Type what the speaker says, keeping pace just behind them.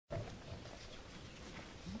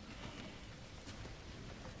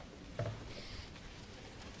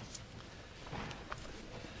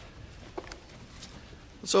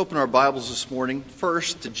Let's open our Bibles this morning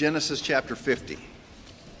first to Genesis chapter 50.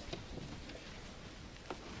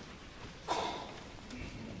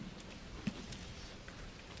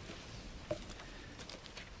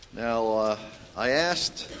 Now, I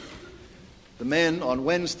asked the men on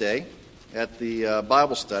Wednesday at the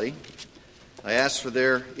Bible study, I asked for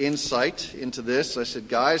their insight into this. I said,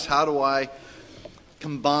 guys, how do I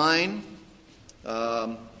combine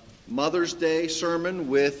Mother's Day sermon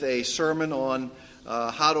with a sermon on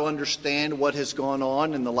how to understand what has gone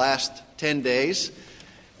on in the last 10 days.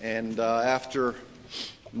 And after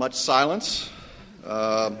much silence,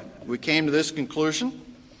 we came to this conclusion.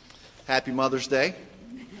 Happy Mother's Day.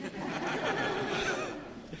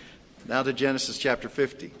 Now to Genesis chapter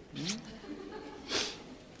 50.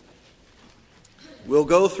 We'll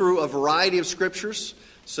go through a variety of scriptures,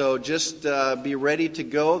 so just be ready to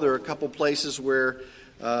go. There are a couple places where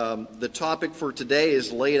the topic for today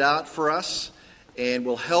is laid out for us and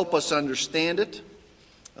will help us understand it,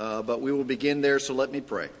 but we will begin there, so let me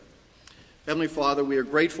pray. Heavenly Father, we are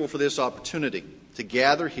grateful for this opportunity to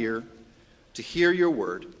gather here, to hear your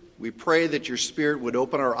word. We pray that your Spirit would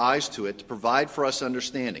open our eyes to it, to provide for us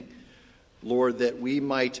understanding. Lord, that we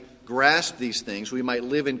might grasp these things, we might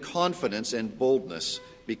live in confidence and boldness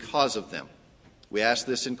because of them. We ask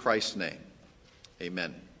this in Christ's name.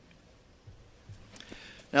 Amen.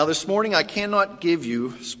 Now this morning I cannot give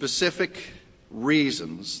you specific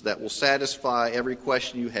reasons that will satisfy every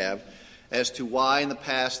question you have as to why in the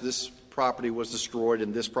past this property was destroyed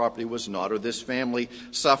and this property was not, or this family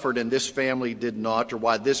suffered and this family did not, or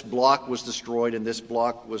why this block was destroyed and this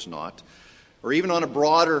block was not, or even on a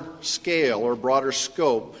broader scale or broader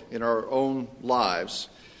scope in our own lives.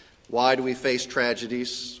 Why do we face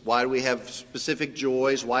tragedies? Why do we have specific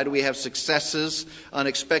joys? Why do we have successes,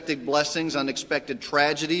 unexpected blessings, unexpected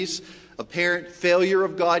tragedies, apparent failure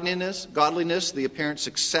of godliness, the apparent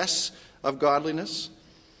success of godliness?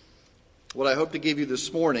 What I hope to give you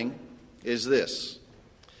this morning is this.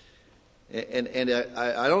 And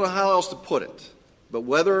I don't know how else to put it, but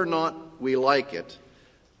whether or not we like it,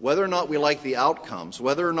 whether or not we like the outcomes,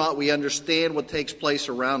 whether or not we understand what takes place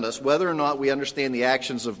around us, whether or not we understand the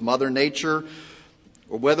actions of Mother Nature,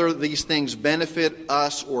 or whether these things benefit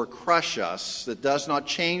us or crush us, that does not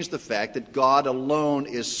change the fact that God alone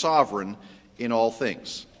is sovereign in all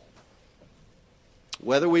things.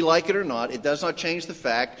 Whether we like it or not, it does not change the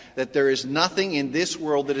fact that there is nothing in this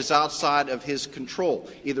world that is outside of His control,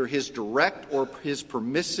 either His direct or His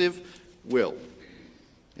permissive will.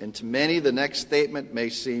 And to many, the next statement may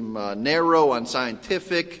seem narrow,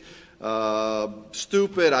 unscientific,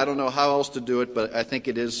 stupid. I don't know how else to do it, but I think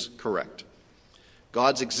it is correct.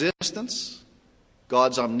 God's existence,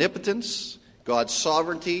 God's omnipotence, God's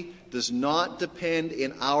sovereignty does not depend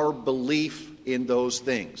in our belief in those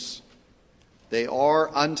things. They are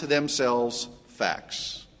unto themselves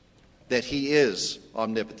facts. That He is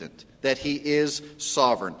omnipotent, that He is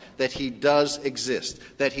sovereign, that He does exist,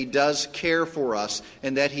 that He does care for us,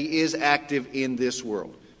 and that He is active in this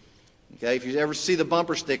world. Okay, if you ever see the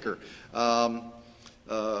bumper sticker,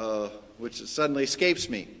 which suddenly escapes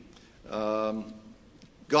me,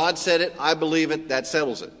 God said it, I believe it, that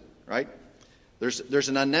settles it, right? There's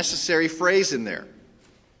an unnecessary phrase in there.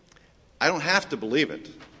 I don't have to believe it.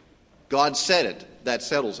 God said it, that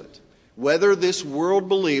settles it. Whether this world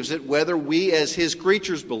believes it, whether we as His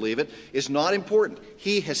creatures believe it, is not important.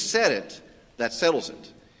 He has said it, that settles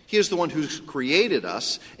it. He is the one who's created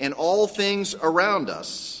us and all things around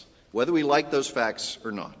us, whether we like those facts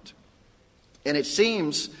or not. And it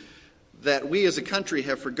seems that we as a country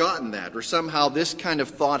have forgotten that, or somehow this kind of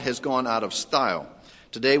thought has gone out of style.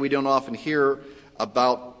 Today we don't often hear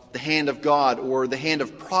about the hand of God or the hand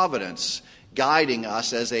of providence guiding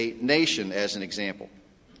us as a nation, as an example.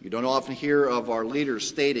 You don't often hear of our leaders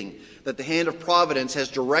stating that the hand of providence has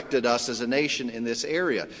directed us as a nation in this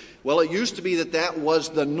area. Well, it used to be that was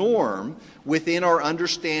the norm within our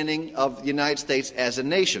understanding of the United States as a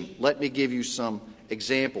nation. Let me give you some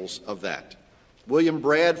examples of that. William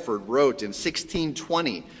Bradford wrote in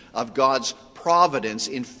 1620 of God's providence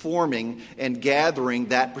in forming and gathering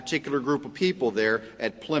that particular group of people there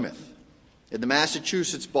at Plymouth. In the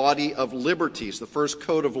Massachusetts Body of Liberties, the first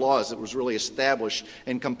code of laws that was really established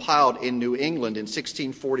and compiled in New England in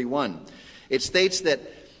 1641, it states that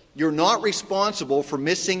you're not responsible for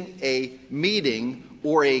missing a meeting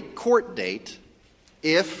or a court date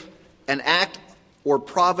if an act or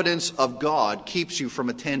providence of God keeps you from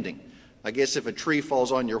attending. I guess if a tree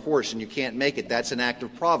falls on your horse and you can't make it, that's an act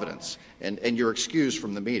of providence, and you're excused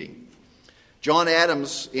from the meeting. John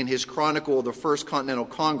Adams, in his chronicle of the First Continental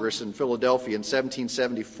Congress in Philadelphia in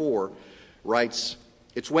 1774, writes,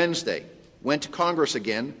 "It's Wednesday. went to Congress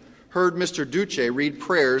again, heard Mr. Duce read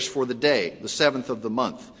prayers for the day, the 7th of the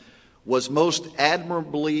month, was most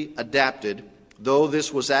admirably adapted, though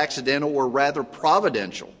this was accidental or rather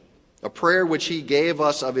providential. A prayer which he gave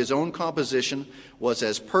us of his own composition was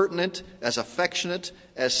as pertinent, as affectionate,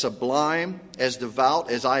 as sublime, as devout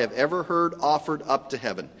as I have ever heard offered up to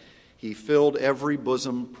heaven. He filled every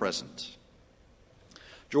bosom present.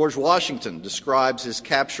 George Washington describes his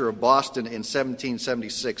capture of Boston in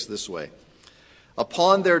 1776 this way.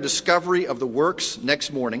 Upon their discovery of the works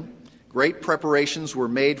next morning, great preparations were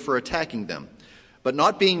made for attacking them. But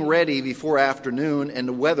not being ready before afternoon and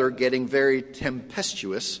the weather getting very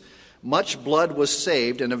tempestuous, much blood was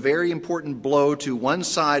saved and a very important blow to one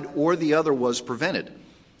side or the other was prevented.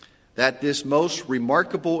 That this most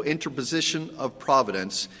remarkable interposition of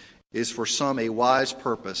Providence is for some a wise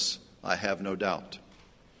purpose, I have no doubt.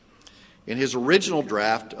 In his original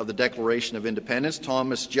draft of the Declaration of Independence,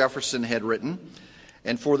 Thomas Jefferson had written,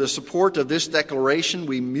 "And for the support of this declaration,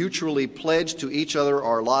 we mutually pledge to each other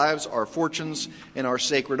our lives, our fortunes, and our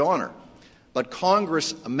sacred honor." But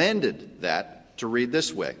Congress amended that to read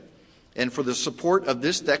this way, "And for the support of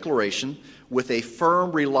this declaration, with a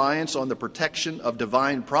firm reliance on the protection of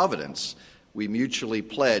divine providence, we mutually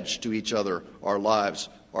pledge to each other our lives,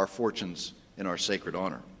 our fortunes, and our sacred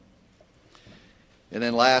honor." And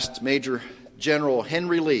then last, Major General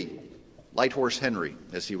Henry Lee, Light Horse Henry,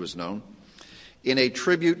 as he was known, in a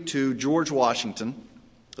tribute to George Washington,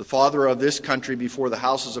 the father of this country, before the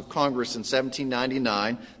Houses of Congress in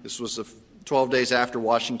 1799, this was 12 days after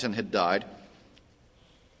Washington had died,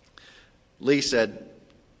 Lee said,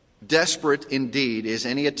 "Desperate indeed is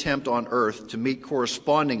any attempt on earth to meet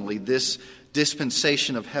correspondingly this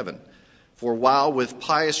dispensation of heaven. For while with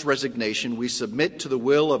pious resignation we submit to the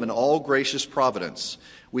will of an all-gracious providence,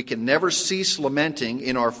 we can never cease lamenting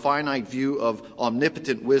in our finite view of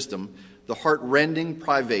omnipotent wisdom the heart-rending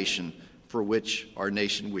privation for which our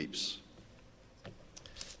nation weeps."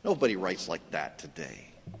 Nobody writes like that today.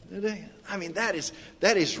 I mean, that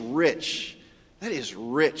is rich. That is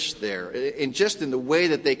rich there, and just in the way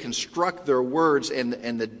that they construct their words and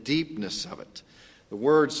the deepness of it. The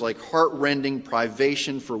words like heart-rending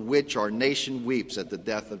privation for which our nation weeps at the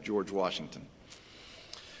death of George Washington.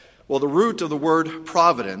 Well, the root of the word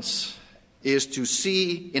providence is to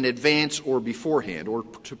see in advance or beforehand, or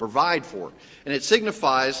to provide for. And it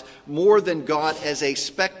signifies more than God as a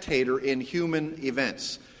spectator in human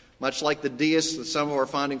events. Much like the deists, some of our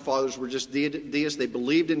founding fathers were just deists. They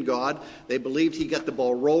believed in God. They believed he got the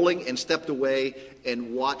ball rolling and stepped away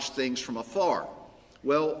and watched things from afar.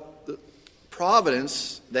 Well,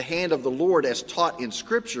 providence, the hand of the Lord as taught in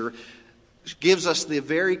Scripture, gives us the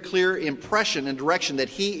very clear impression and direction that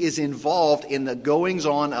he is involved in the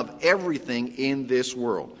goings-on of everything in this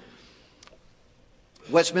world.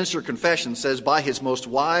 Westminster Confession says, "By his most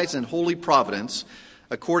wise and holy providence,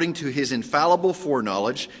 according to his infallible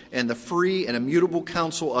foreknowledge and the free and immutable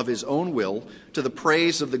counsel of his own will, to the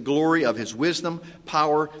praise of the glory of his wisdom,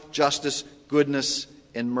 power, justice, goodness,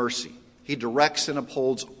 and mercy. He directs and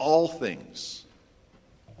upholds all things."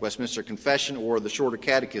 Westminster Confession, or the Shorter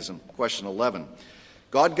Catechism, question 11.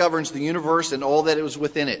 God governs the universe and all that is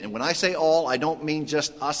within it. And when I say all, I don't mean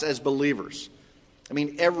just us as believers. I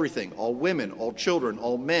mean everything, all women, all children,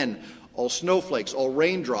 all men, all snowflakes, all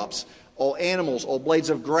raindrops, all animals, all blades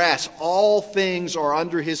of grass, all things are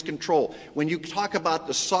under his control. When you talk about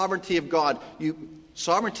the sovereignty of God,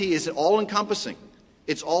 sovereignty is all-encompassing.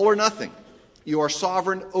 It's all or nothing. You are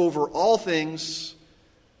sovereign over all things.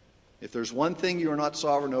 If there's one thing you are not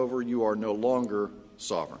sovereign over, you are no longer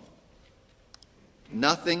sovereign.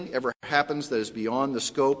 Nothing ever happens that is beyond the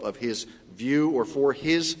scope of his view or for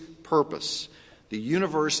his purpose. The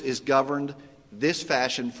universe is governed this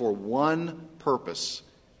fashion for one purpose,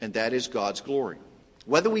 and that is God's glory.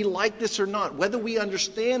 Whether we like this or not, whether we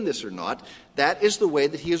understand this or not, that is the way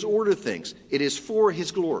that he has ordered things. It is for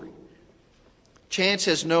his glory. Chance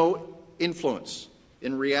has no influence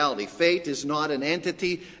in reality. Fate is not an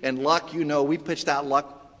entity, and luck, we pitched out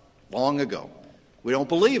luck long ago. We don't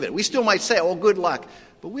believe it. We still might say, "Oh, good luck,"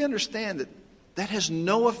 but we understand that that has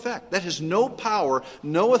no effect. That has no power,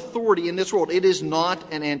 no authority in this world. It is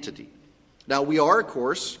not an entity. Now, we are, of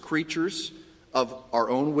course, creatures of our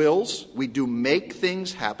own wills. We do make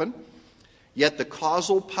things happen, yet the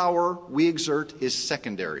causal power we exert is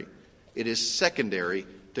secondary. It is secondary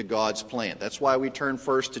to God's plan. That's why we turn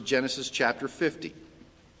first to Genesis chapter 50.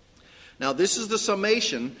 Now, this is the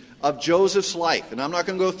summation of Joseph's life. And I'm not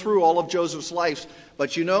going to go through all of Joseph's life,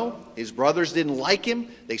 but you know, his brothers didn't like him.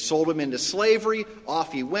 They sold him into slavery.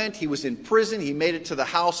 Off he went. He was in prison. He made it to the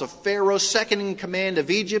house of Pharaoh, second in command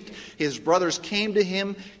of Egypt. His brothers came to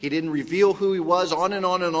him. He didn't reveal who he was. On and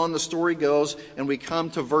on and on the story goes. And we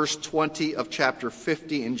come to verse 20 of chapter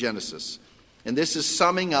 50 in Genesis. And this is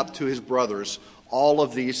summing up to his brothers all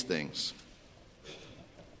of these things.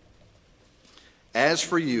 As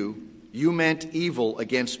for you, you meant evil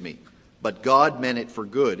against me, but God meant it for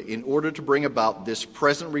good, in order to bring about this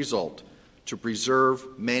present result, to preserve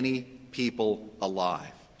many people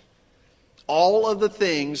alive. All of the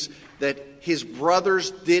things that his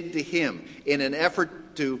brothers did to him in an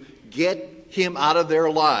effort to get him out of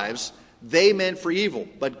their lives, they meant for evil.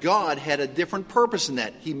 But God had a different purpose in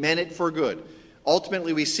that. He meant it for good.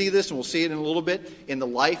 Ultimately, we see this, and we'll see it in a little bit, in the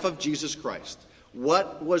life of Jesus Christ.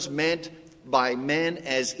 What was meant by men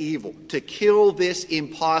as evil, to kill this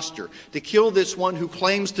impostor, to kill this one who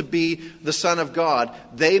claims to be the Son of God,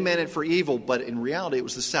 they meant it for evil, but in reality it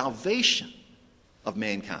was the salvation of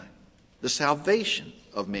mankind. The salvation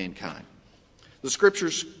of mankind. The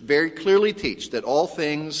Scriptures very clearly teach that all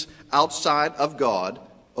things outside of God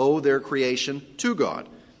owe their creation to God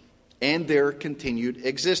and their continued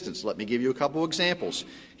existence. Let me give you a couple examples.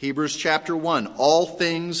 Hebrews chapter 1, all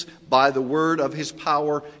things by the word of his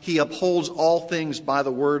power. He upholds all things by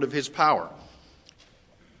the word of his power.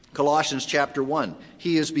 Colossians chapter 1,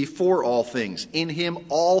 he is before all things. In him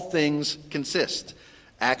all things consist.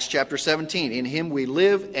 Acts chapter 17, in him we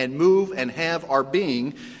live and move and have our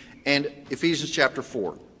being. And Ephesians chapter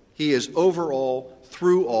 4, he is over all,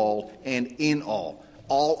 through all, and in all.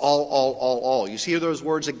 All. You see those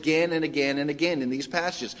words again and again and again in these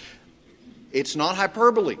passages. It's not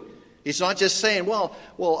hyperbole. It's not just saying, well,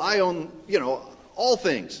 I own, all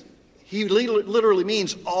things. He literally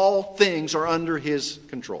means all things are under his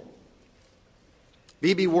control.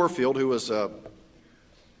 B.B. Warfield, who was a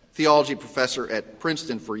theology professor at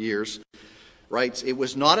Princeton for years, writes, it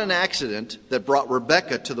was not an accident that brought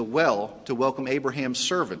Rebekah to the well to welcome Abraham's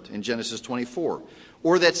servant in Genesis 24,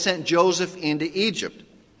 or that sent Joseph into Egypt,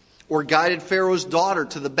 or guided Pharaoh's daughter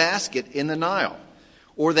to the basket in the Nile,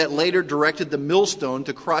 or that later directed the millstone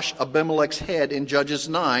to crush Abimelech's head in Judges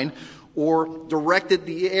 9, or directed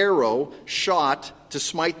the arrow shot to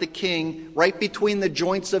smite the king right between the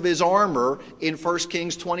joints of his armor in 1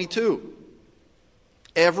 Kings 22.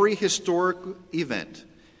 Every historic event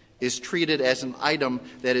is treated as an item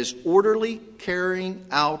that is orderly carrying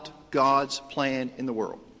out God's plan in the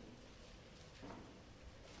world.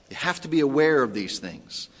 You have to be aware of these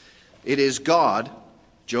things. It is God,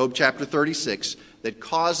 Job chapter 36, that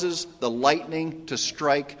causes the lightning to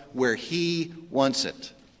strike where he wants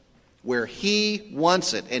it. Where he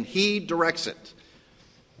wants it, and he directs it.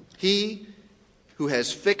 He who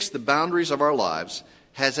has fixed the boundaries of our lives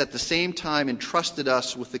has at the same time entrusted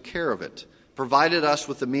us with the care of it, provided us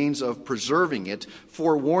with the means of preserving it,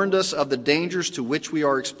 forewarned us of the dangers to which we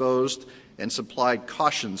are exposed, and supplied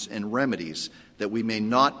cautions and remedies that we may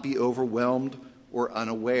not be overwhelmed or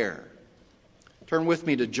unaware. Turn with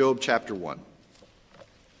me to Job chapter 1.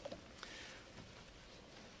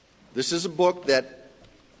 This is a book that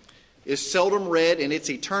is seldom read in its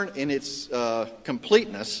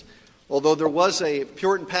completeness, although there was a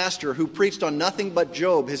Puritan pastor who preached on nothing but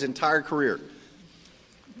Job his entire career.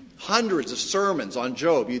 Hundreds of sermons on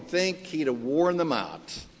Job. You'd think he'd have worn them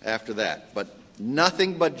out after that, but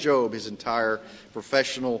nothing but Job his entire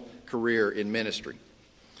professional career in ministry.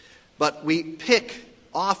 But we pick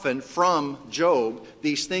often from Job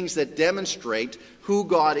these things that demonstrate who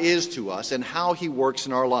God is to us and how he works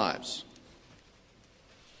in our lives.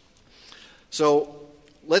 So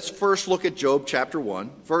let's first look at Job chapter 1,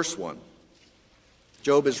 verse 1.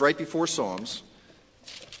 Job is right before Psalms,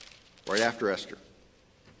 right after Esther.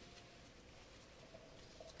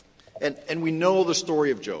 And we know the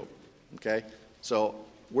story of Job, okay? So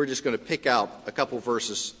we're just going to pick out a couple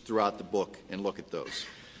verses throughout the book and look at those.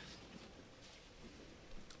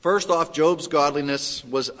 First off, Job's godliness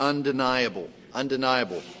was undeniable.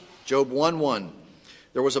 Job 1:1.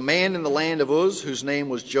 There was a man in the land of Uz whose name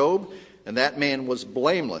was Job, and that man was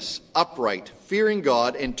blameless, upright, fearing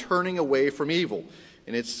God, and turning away from evil.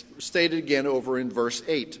 And it's stated again over in verse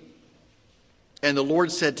 8. And the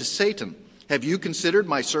Lord said to Satan, have you considered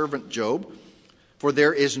my servant Job? For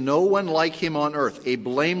there is no one like him on earth, a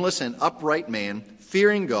blameless and upright man,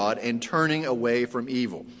 fearing God and turning away from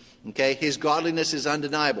evil. Okay, his godliness is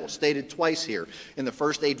undeniable, stated twice here in the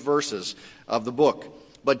first 8 verses of the book.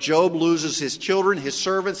 But Job loses his children, his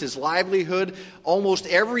servants, his livelihood, almost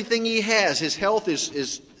everything he has. His health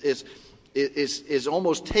is is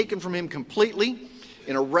almost taken from him completely.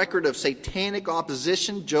 In a record of satanic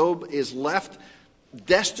opposition, Job is left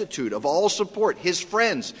destitute of all support. His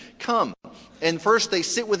friends come, and first they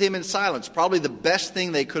sit with him in silence. Probably the best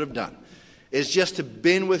thing they could have done is just to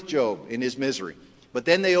been with Job in his misery. But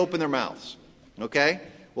then they open their mouths. Okay?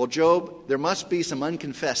 Well, Job, there must be some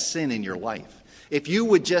unconfessed sin in your life. If you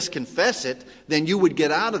would just confess it, then you would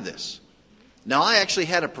get out of this. Now, I actually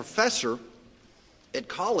had a professor at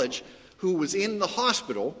college who was in the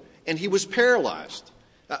hospital, and he was paralyzed.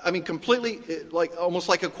 I mean, completely, almost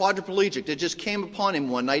like a quadriplegic. It just came upon him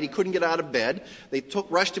one night. He couldn't get out of bed. They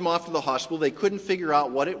rushed him off to the hospital. They couldn't figure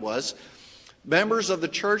out what it was. Members of the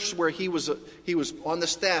church where he was on the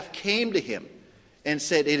staff came to him and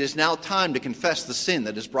said, "It is now time to confess the sin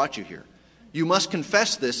that has brought you here. You must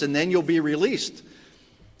confess this, and then you'll be released."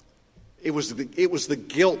 It was the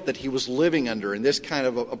guilt that he was living under and this kind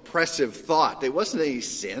of oppressive thought. It wasn't any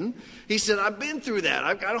sin. He said, "I've been through that.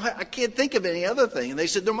 I can't think of any other thing." And they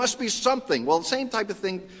said, "There must be something." Well, the same type of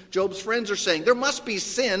thing Job's friends are saying. There must be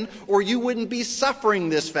sin, or you wouldn't be suffering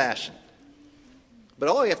this fashion. But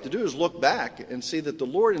all you have to do is look back and see that the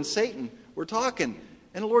Lord and Satan were talking.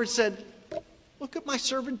 And the Lord said, "Look at my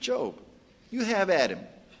servant Job. You have at him.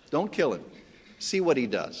 Don't kill him. See what he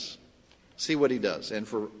does." See what he does. And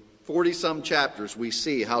for 40-some chapters, we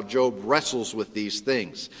see how Job wrestles with these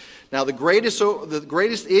things. Now, the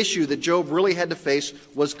greatest issue that Job really had to face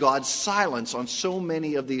was God's silence on so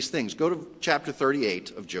many of these things. Go to chapter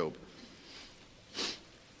 38 of Job.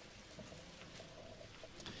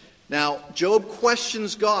 Now, Job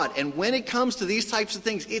questions God. And when it comes to these types of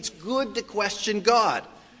things, it's good to question God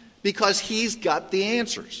because he's got the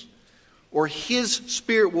answers. Or his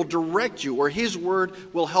spirit will direct you, or his word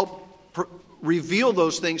will help reveal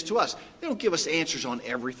those things to us. They don't give us answers on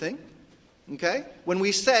everything. Okay? When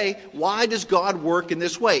we say, why does God work in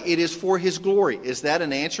this way? It is for his glory. Is that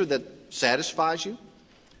an answer that satisfies you?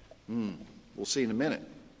 We'll see in a minute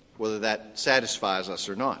whether that satisfies us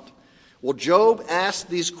or not. Well, Job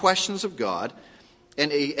asked these questions of God,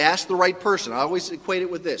 and he asked the right person. I always equate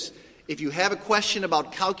it with this. If you have a question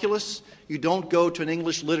about calculus, you don't go to an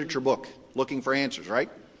English literature book looking for answers, right?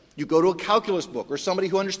 You go to a calculus book or somebody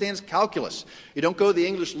who understands calculus. You don't go to the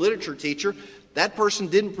English literature teacher. That person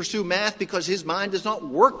didn't pursue math because his mind does not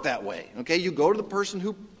work that way. Okay, you go to the person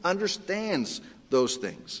who understands those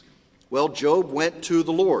things. Well, Job went to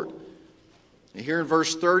the Lord. And here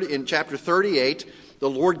in chapter 38, the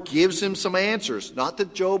Lord gives him some answers. Not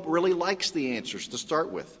that Job really likes the answers to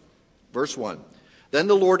start with. Verse 1. Then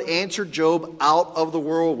the Lord answered Job out of the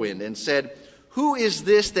whirlwind and said, "Who is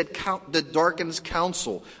this that darkens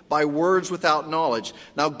counsel by words without knowledge?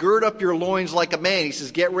 Now gird up your loins like a man." He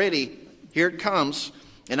says, get ready. Here it comes.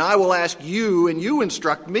 "And I will ask you, and you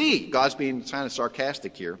instruct me." God's being kind of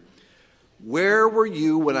sarcastic here. "Where were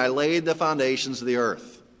you when I laid the foundations of the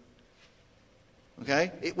earth?"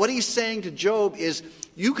 Okay? What he's saying to Job is,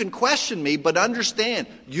 you can question me, but understand,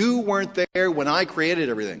 you weren't there when I created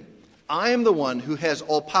everything. I am the one who has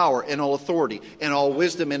all power and all authority and all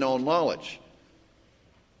wisdom and all knowledge.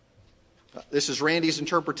 This is Randy's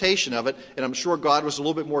interpretation of it, and I'm sure God was a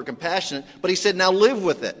little bit more compassionate, but he said, now live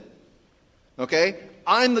with it. Okay?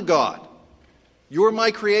 I'm the God. You're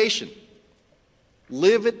my creation.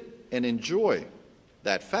 Live it and enjoy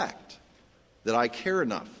that fact that I care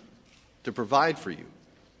enough to provide for you.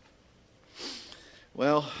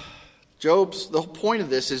 Well, the whole point of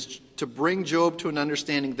this is to bring Job to an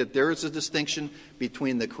understanding that there is a distinction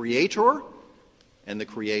between the Creator and the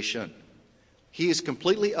creation. He is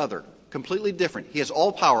completely other, completely different. He has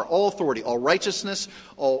all power, all authority, all righteousness,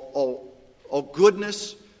 all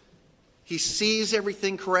goodness. He sees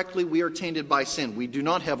everything correctly. We are tainted by sin. We do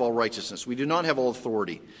not have all righteousness. We do not have all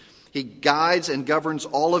authority. He guides and governs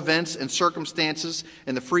all events and circumstances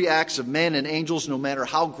and the free acts of men and angels, no matter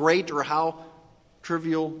how great or how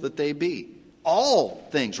trivial that they be. All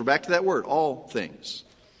things. We're back to that word, all things.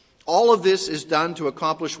 All of this is done to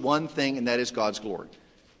accomplish one thing, and that is God's glory.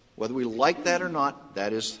 Whether we like that or not,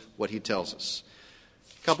 that is what he tells us.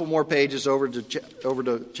 A couple more pages over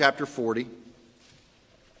to chapter 40.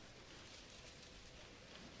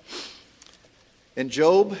 And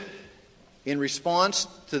Job, in response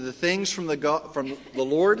to the things from the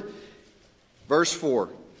Lord, verse 4,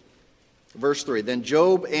 verse 3. Then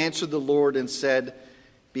Job answered the Lord and said,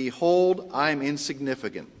 "Behold, I am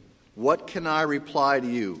insignificant. What can I reply to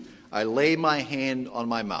you? I lay my hand on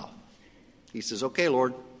my mouth." He says, "Okay,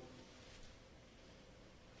 Lord,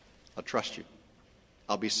 I'll trust you.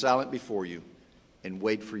 I'll be silent before you and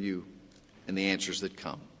wait for you and the answers that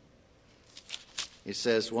come." He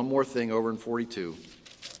says one more thing over in 42.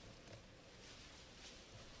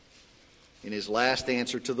 in his last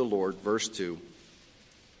answer to the Lord, verse 2.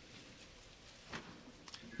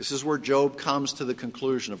 This is where Job comes to the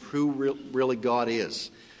conclusion of who really God is.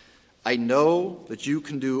 I know that you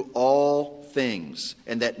can do all things,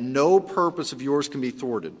 and that no purpose of yours can be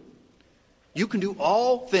thwarted. You can do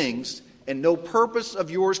all things, and no purpose of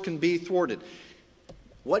yours can be thwarted.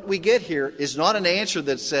 What we get here is not an answer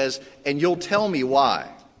that says, and you'll tell me why.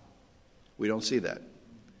 We don't see that.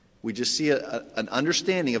 We just see an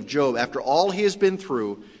understanding of Job, after all he has been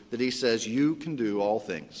through, that he says, you can do all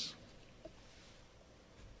things.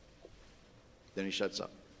 Then he shuts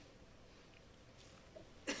up.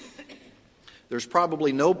 There's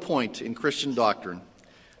probably no point in Christian doctrine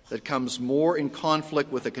that comes more in conflict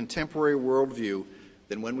with a contemporary worldview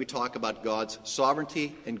than when we talk about God's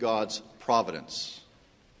sovereignty and God's providence.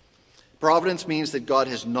 Providence means that God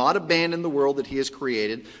has not abandoned the world that he has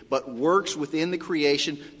created, but works within the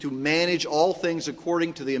creation to manage all things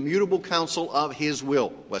according to the immutable counsel of his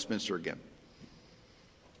will. Westminster again.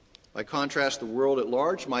 By contrast, the world at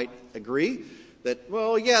large might agree that,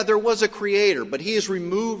 well, yeah, there was a creator, but he has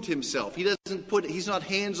removed himself. He's not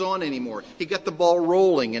hands-on anymore. He got the ball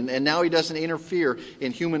rolling, and now he doesn't interfere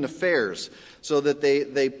in human affairs. So that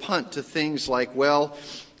they punt to things like, well,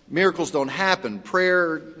 miracles don't happen.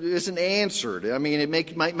 Prayer isn't answered. I mean,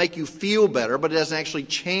 it might make you feel better, but it doesn't actually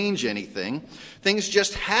change anything. Things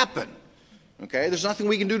just happen. Okay? There's nothing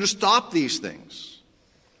we can do to stop these things.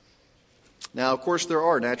 Now, of course, there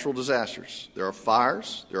are natural disasters. There are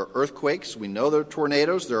fires. There are earthquakes. We know there are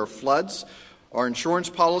tornadoes. There are floods. Our insurance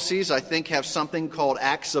policies, I think, have something called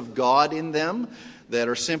acts of God in them that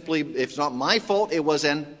are simply, if it's not my fault, it was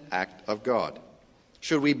an act of God.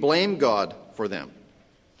 Should we blame God for them?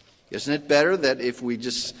 Isn't it better that if we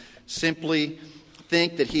just simply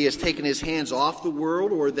think that he has taken his hands off the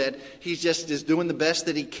world, or that he just is doing the best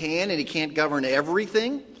that he can and he can't govern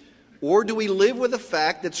everything? Or do we live with the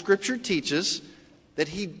fact that Scripture teaches that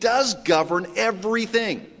he does govern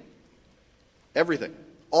everything? Everything.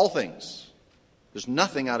 All things. There's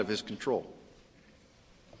nothing out of his control.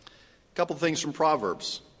 A couple things from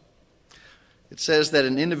Proverbs. It says that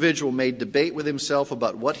an individual may debate with himself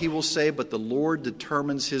about what he will say, but the Lord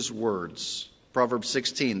determines his words. Proverbs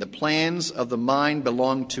 16. The plans of the mind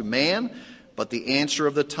belong to man, but the answer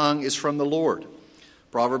of the tongue is from the Lord.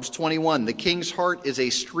 Proverbs 21, the king's heart is a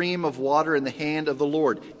stream of water in the hand of the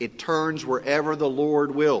Lord. It turns wherever the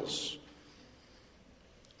Lord wills.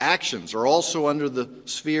 Actions are also under the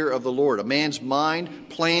sphere of the Lord. A man's mind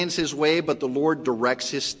plans his way, but the Lord directs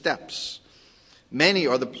his steps. Many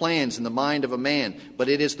are the plans in the mind of a man, but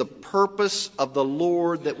it is the purpose of the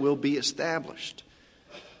Lord that will be established.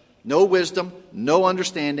 No wisdom, no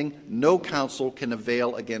understanding, no counsel can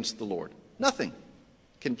avail against the Lord. Nothing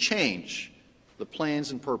can change the plans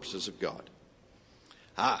and purposes of God.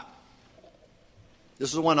 This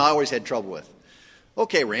is the one I always had trouble with.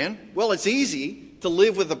 Okay, Rand, well, it's easy to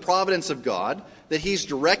live with the providence of God, that he's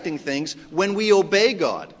directing things when we obey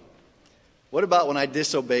God. What about when I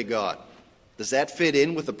disobey God? Does that fit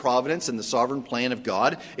in with the providence and the sovereign plan of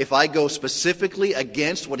God if I go specifically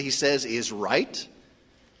against what he says is right?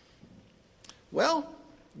 Well,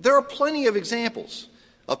 there are plenty of examples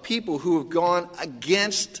of people who have gone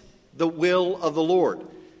against the will of the Lord,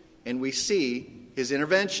 and we see his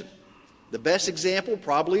intervention. The best example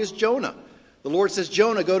probably is Jonah. The Lord says,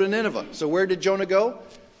 Jonah, go to Nineveh. So where did Jonah go?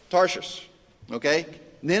 Tarshish. Okay?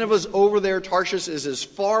 Nineveh's over there. Tarshish is as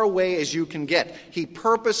far away as you can get. He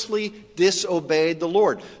purposely disobeyed the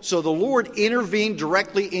Lord. So the Lord intervened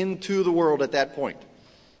directly into the world at that point.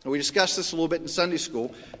 And we discussed this a little bit in Sunday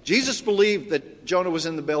school. Jesus believed that Jonah was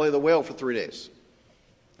in the belly of the whale for 3 days.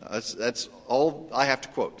 That's all I have to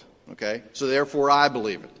quote. Okay? So therefore I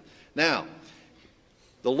believe it. Now,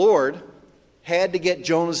 the Lord had to get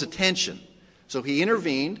Jonah's attention. So he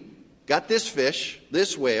intervened, got this fish,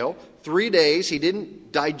 this whale, 3 days. He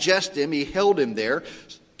didn't digest him. He held him there,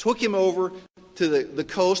 took him over to the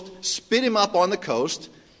coast, spit him up on the coast,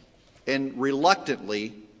 and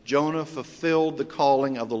reluctantly, Jonah fulfilled the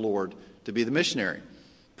calling of the Lord to be the missionary.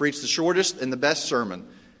 Preached the shortest and the best sermon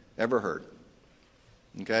ever heard.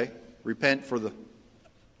 Okay? Repent, for the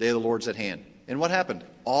day of the Lord's at hand. And what happened?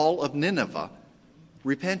 All of Nineveh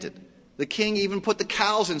repented. The king even put the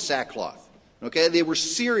cows in sackcloth. Okay? They were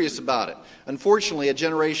serious about it. Unfortunately, a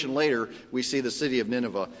generation later, we see the city of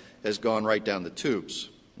Nineveh has gone right down the tubes.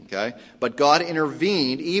 Okay? But God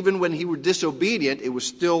intervened. Even when he was disobedient, it was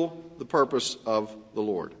still the purpose of the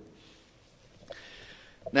Lord.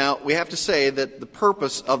 Now, we have to say that the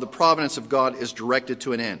purpose of the providence of God is directed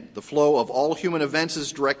to an end. The flow of all human events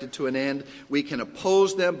is directed to an end. We can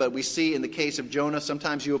oppose them, but we see in the case of Jonah,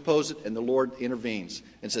 sometimes you oppose it and the Lord intervenes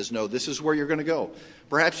and says, no, this is where you're going to go.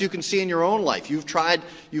 Perhaps you can see in your own life, you've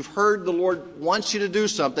heard the Lord wants you to do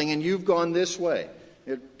something and you've gone this way.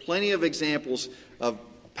 There are plenty of examples of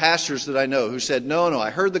pastors that I know who said, no, I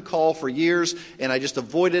heard the call for years and I just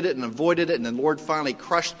avoided it, and then the Lord finally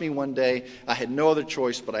crushed me one day. I had no other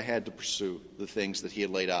choice, but I had to pursue the things that He had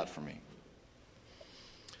laid out for me.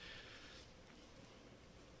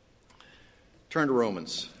 Turn to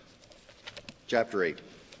Romans chapter 8.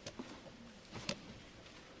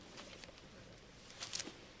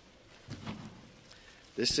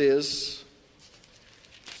 This is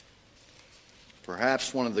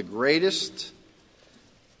perhaps one of the greatest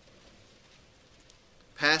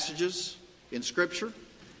passages in Scripture,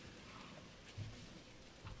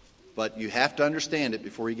 but you have to understand it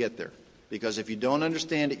before you get there, because if you don't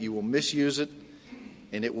understand it, you will misuse it,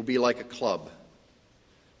 and it will be like a club,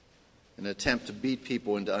 an attempt to beat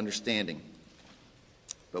people into understanding.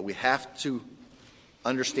 But we have to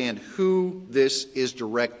understand who this is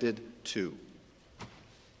directed to.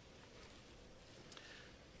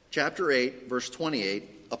 Chapter 8, verse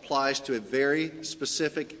 28, applies to a very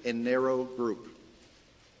specific and narrow group.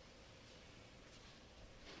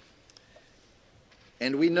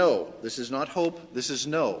 And we know, this is not hope, this is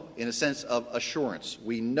know, in a sense of assurance.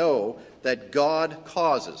 We know that God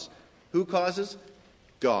causes. Who causes?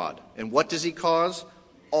 God. And what does He cause?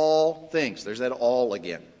 All things. There's that all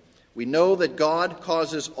again. We know that God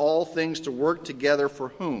causes all things to work together for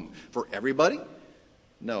whom? For everybody?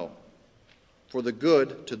 No. For the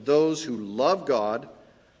good to those who love God,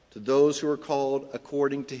 to those who are called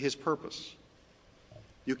according to His purpose.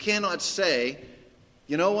 You cannot say,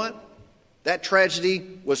 you know what? That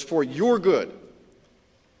tragedy was for your good.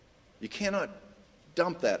 You cannot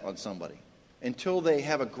dump that on somebody until they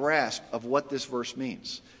have a grasp of what this verse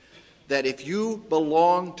means. That if you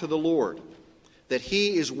belong to the Lord, that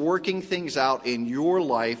He is working things out in your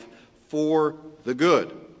life for the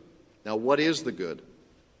good. Now, what is the good?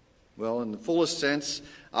 Well, in the fullest sense,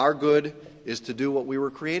 our good is to do what we were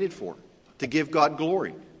created for, to give God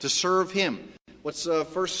glory, to serve Him. What's the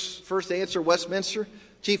first answer, Westminster?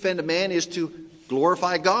 Chief end of man is to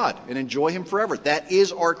glorify God and enjoy Him forever. That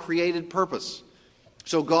is our created purpose.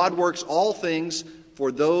 So God works all things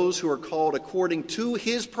for those who are called according to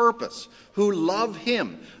His purpose, who love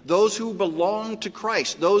Him, those who belong to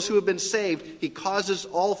Christ, those who have been saved. He causes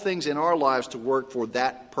all things in our lives to work for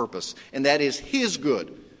that purpose, and that is His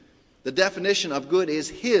good. The definition of good is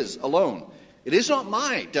His alone. It is not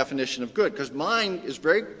my definition of good, because mine is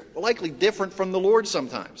very likely different from the Lord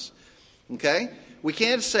sometimes. Okay? We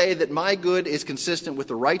can't say that my good is consistent with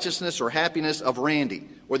the righteousness or happiness of Randy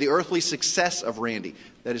or the earthly success of Randy.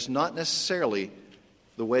 That is not necessarily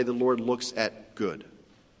the way the Lord looks at good.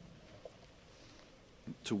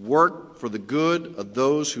 To work for the good of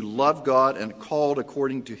those who love God and called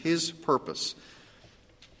according to His purpose.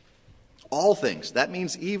 All things. That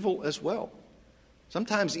means evil as well.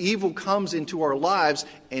 Sometimes evil comes into our lives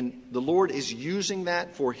and the Lord is using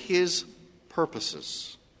that for His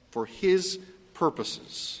purposes. For His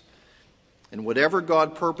purposes. And whatever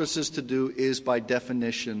God purposes to do is by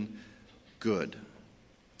definition good.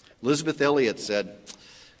 Elizabeth Elliot said,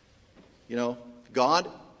 God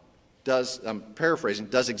does, I'm paraphrasing,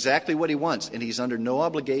 does exactly what He wants, and He's under no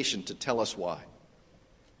obligation to tell us why.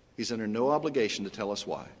 He's under no obligation to tell us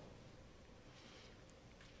why.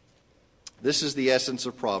 This is the essence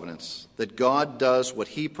of providence, that God does what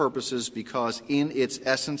He purposes because in its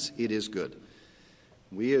essence it is good.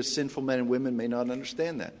 We as sinful men and women may not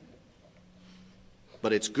understand that.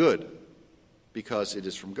 But it's good because it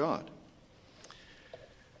is from God.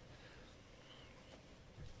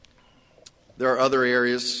 There are other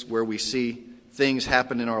areas where we see things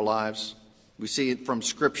happen in our lives. We see it from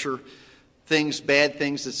Scripture, bad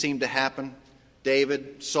things that seem to happen.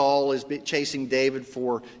 Saul is chasing David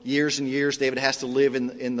for years and years. David has to live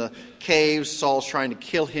in the caves. Saul's trying to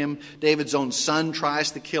kill him. David's own son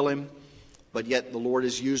tries to kill him. But yet the Lord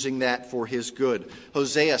is using that for His good.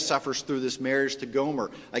 Hosea suffers through this marriage to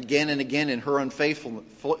Gomer again and again in her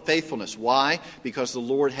unfaithfulness. Why? Because the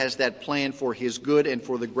Lord has that plan for His good and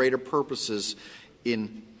for the greater purposes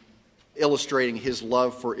in illustrating His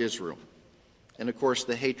love for Israel. And of course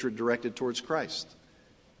the hatred directed towards Christ.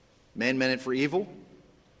 Man meant it for evil.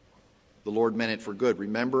 The Lord meant it for good.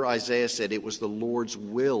 Remember, Isaiah said it was the Lord's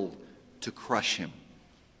will to crush him.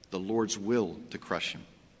 The Lord's will to crush him.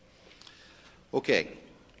 Okay.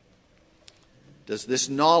 Does this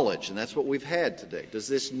knowledge, and that's what we've had today, does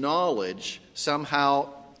this knowledge somehow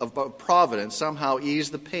of providence somehow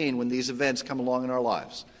ease the pain when these events come along in our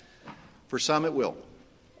lives. For some it will.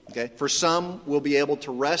 Okay? For some, we'll be able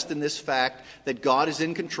to rest in this fact that God is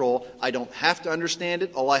in control. I don't have to understand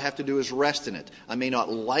it. All I have to do is rest in it. I may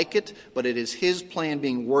not like it, but it is His plan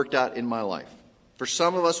being worked out in my life. For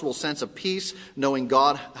some of us, we'll sense a peace knowing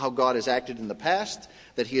God, how God has acted in the past,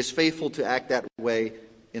 that He is faithful to act that way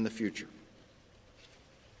in the future.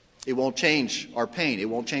 It won't change our pain. It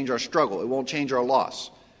won't change our struggle. It won't change our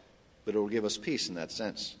loss. But it will give us peace in that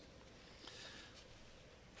sense.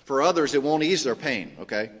 For others, it won't ease their pain,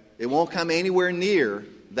 okay? It won't come anywhere near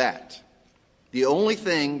that. The only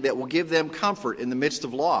thing that will give them comfort in the midst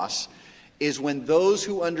of loss is when those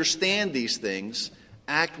who understand these things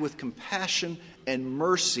act with compassion and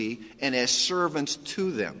mercy and as servants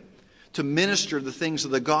to them, to minister the things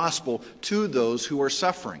of the gospel to those who are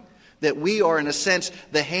suffering. That we are, in a sense,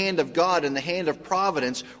 the hand of God and the hand of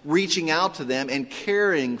providence reaching out to them and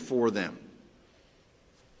caring for them.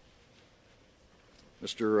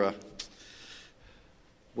 Mr.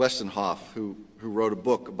 Westonhoff, who wrote a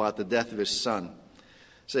book about the death of his son,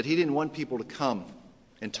 said he didn't want people to come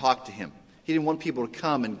and talk to him. He didn't want people to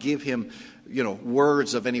come and give him,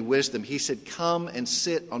 words of any wisdom. He said, come and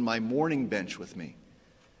sit on my mourning bench with me.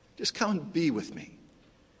 Just come and be with me.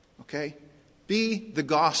 Okay? Be the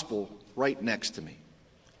gospel right next to me.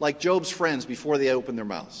 Like Job's friends before they opened their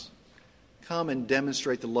mouths. Come and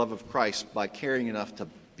demonstrate the love of Christ by caring enough to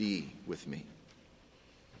be with me.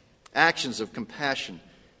 Actions of compassion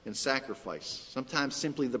and sacrifice. Sometimes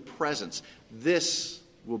simply the presence. This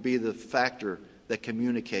will be the factor that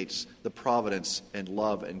communicates the providence and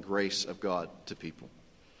love and grace of God to people.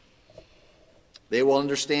 They will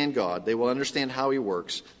understand God. They will understand how He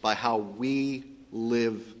works by how we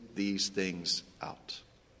live these things out.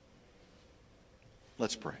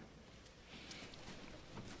 Let's pray.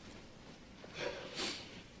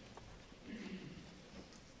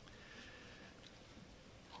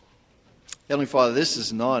 Heavenly Father, this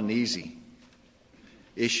is not an easy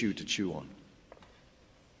issue to chew on.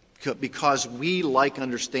 Because we like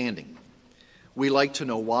understanding. We like to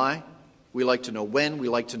know why. We like to know when. We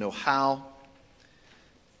like to know how.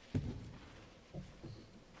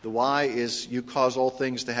 The why is you cause all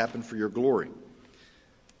things to happen for your glory.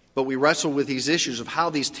 But we wrestle with these issues of how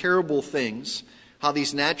these terrible things, how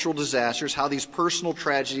these natural disasters, how these personal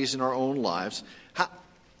tragedies in our own lives,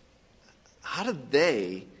 how do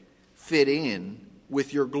they fit in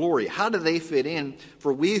with your glory? How do they fit in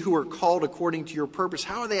for we who are called according to your purpose?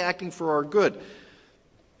 How are they acting for our good?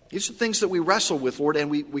 These are things that we wrestle with, Lord, and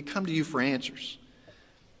we come to you for answers.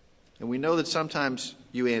 And we know that sometimes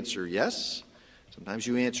you answer yes, sometimes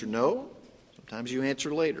you answer no, sometimes you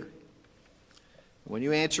answer later. When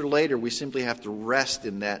you answer later, we simply have to rest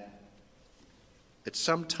in that at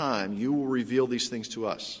some time you will reveal these things to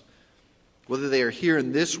us. Whether they are here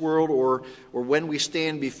in this world or when we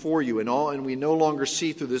stand before you and we no longer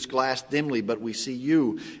see through this glass dimly, but we see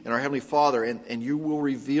you and our Heavenly Father, and you will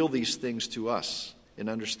reveal these things to us in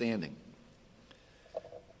understanding.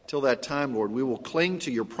 Till that time, Lord, we will cling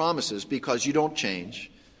to your promises because you don't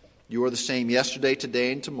change. You are the same yesterday,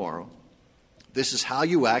 today, and tomorrow. This is how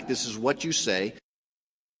you act. This is what you say.